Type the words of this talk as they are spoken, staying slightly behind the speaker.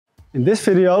In this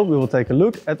video we will take a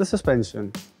look at the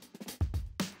suspension.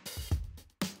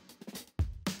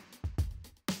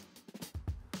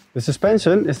 The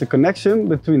suspension is the connection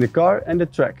between the car and the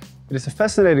track. It is a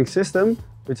fascinating system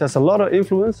which has a lot of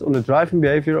influence on the driving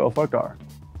behavior of our car.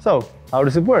 So, how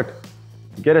does it work?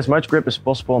 To get as much grip as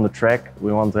possible on the track,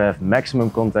 we want to have maximum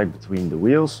contact between the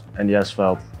wheels and the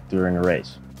asphalt during a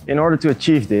race. In order to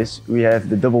achieve this, we have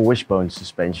the double wishbone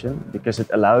suspension because it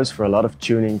allows for a lot of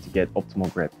tuning to get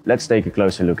optimal grip. Let's take a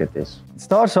closer look at this. It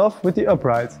starts off with the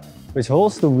upright, which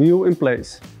holds the wheel in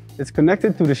place. It's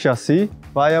connected to the chassis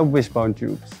via wishbone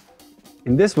tubes.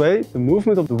 In this way, the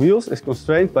movement of the wheels is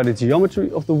constrained by the geometry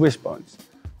of the wishbones.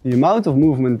 The amount of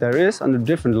movement there is under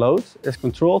different loads is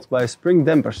controlled by a spring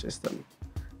damper system.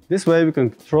 This way we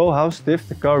can control how stiff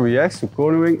the car reacts to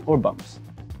cornering or bumps.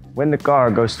 When the car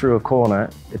goes through a corner,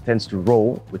 it tends to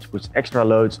roll, which puts extra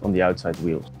loads on the outside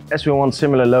wheels. As we want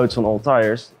similar loads on all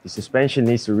tires, the suspension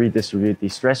needs to redistribute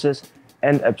these stresses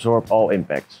and absorb all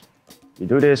impacts. We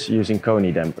do this using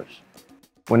KONI dampers.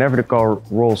 Whenever the car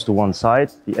rolls to one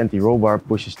side, the anti-roll bar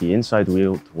pushes the inside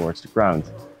wheel towards the ground,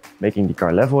 making the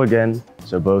car level again,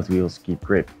 so both wheels keep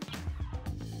grip.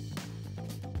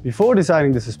 Before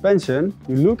designing the suspension,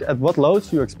 you look at what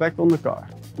loads you expect on the car,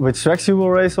 which tracks you will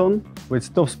race on,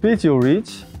 which top speed you'll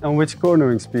reach and which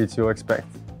cornering speeds you'll expect,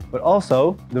 but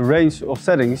also the range of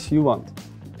settings you want.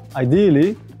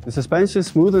 Ideally, the suspension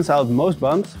smoothens out most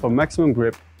bumps for maximum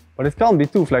grip, but it can't be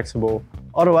too flexible,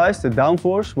 otherwise the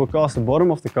downforce will cause the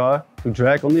bottom of the car to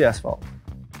drag on the asphalt.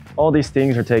 All these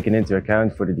things are taken into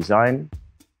account for the design.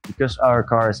 Because our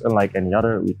car is unlike any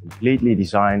other, we completely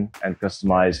design and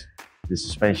customize the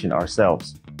suspension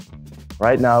ourselves.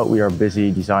 Right now we are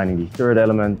busy designing the third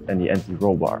element and the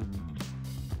anti-roll bar.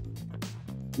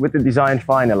 With the design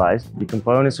finalized, the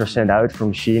components are sent out for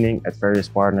machining at various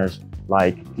partners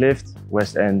like Klift,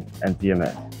 West End and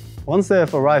TMF. Once they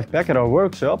have arrived back at our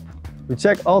workshop, we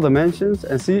check all dimensions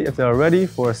and see if they are ready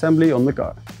for assembly on the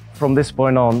car. From this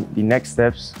point on, the next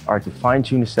steps are to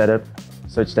fine-tune the setup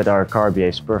such that our car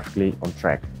behaves perfectly on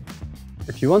track.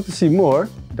 If you want to see more,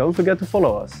 don't forget to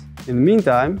follow us. In the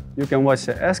meantime, you can watch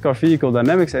the Ask Our Vehicle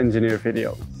Dynamics Engineer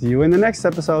video. See you in the next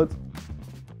episode!